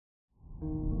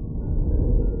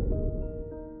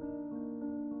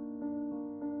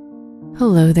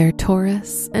Hello there,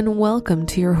 Taurus, and welcome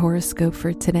to your horoscope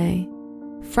for today,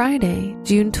 Friday,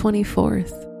 June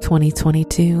 24th,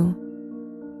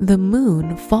 2022. The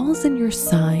moon falls in your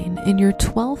sign in your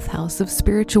 12th house of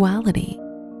spirituality.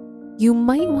 You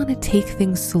might want to take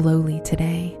things slowly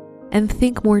today and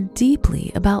think more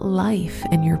deeply about life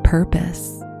and your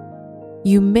purpose.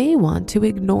 You may want to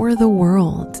ignore the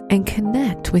world and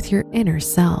connect with your inner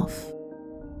self.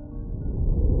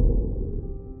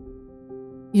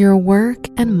 Your work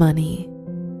and money.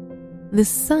 The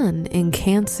sun in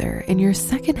Cancer in your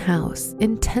second house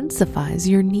intensifies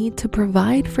your need to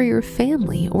provide for your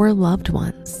family or loved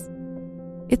ones.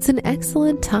 It's an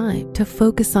excellent time to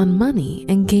focus on money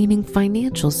and gaining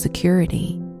financial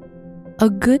security. A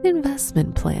good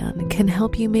investment plan can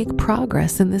help you make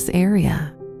progress in this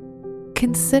area.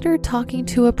 Consider talking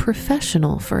to a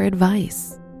professional for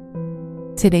advice.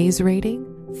 Today's rating,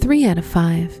 3 out of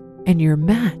 5. And your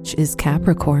match is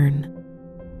Capricorn.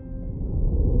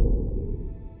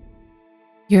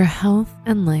 Your health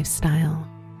and lifestyle.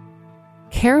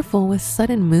 Careful with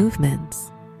sudden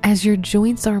movements, as your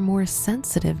joints are more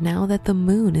sensitive now that the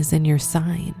moon is in your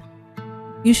sign.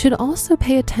 You should also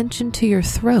pay attention to your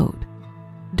throat.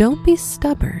 Don't be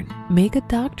stubborn. Make a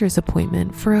doctor's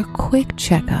appointment for a quick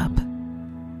checkup.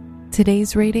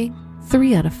 Today's rating,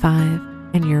 3 out of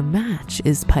 5, and your match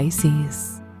is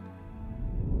Pisces.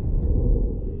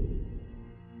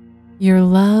 Your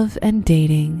love and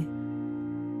dating.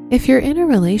 If you're in a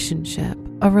relationship,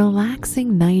 a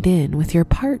relaxing night in with your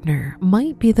partner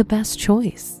might be the best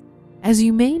choice, as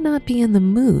you may not be in the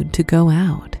mood to go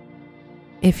out.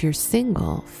 If you're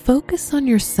single, focus on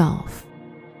yourself.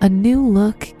 A new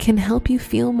look can help you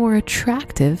feel more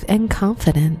attractive and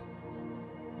confident.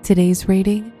 Today's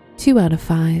rating, 2 out of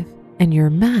 5, and your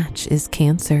match is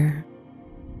Cancer.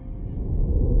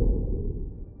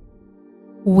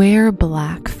 Wear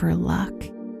black for luck.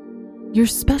 Your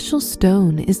special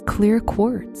stone is clear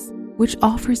quartz, which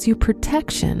offers you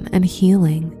protection and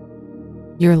healing.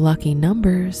 Your lucky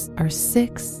numbers are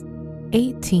 6,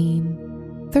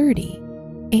 18, 30,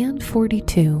 and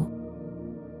 42.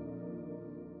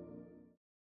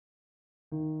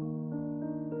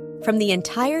 From the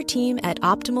entire team at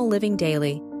Optimal Living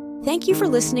Daily, thank you for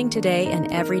listening today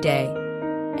and every day.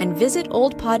 And visit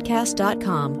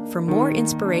oldpodcast.com for more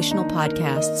inspirational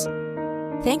podcasts.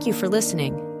 Thank you for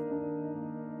listening.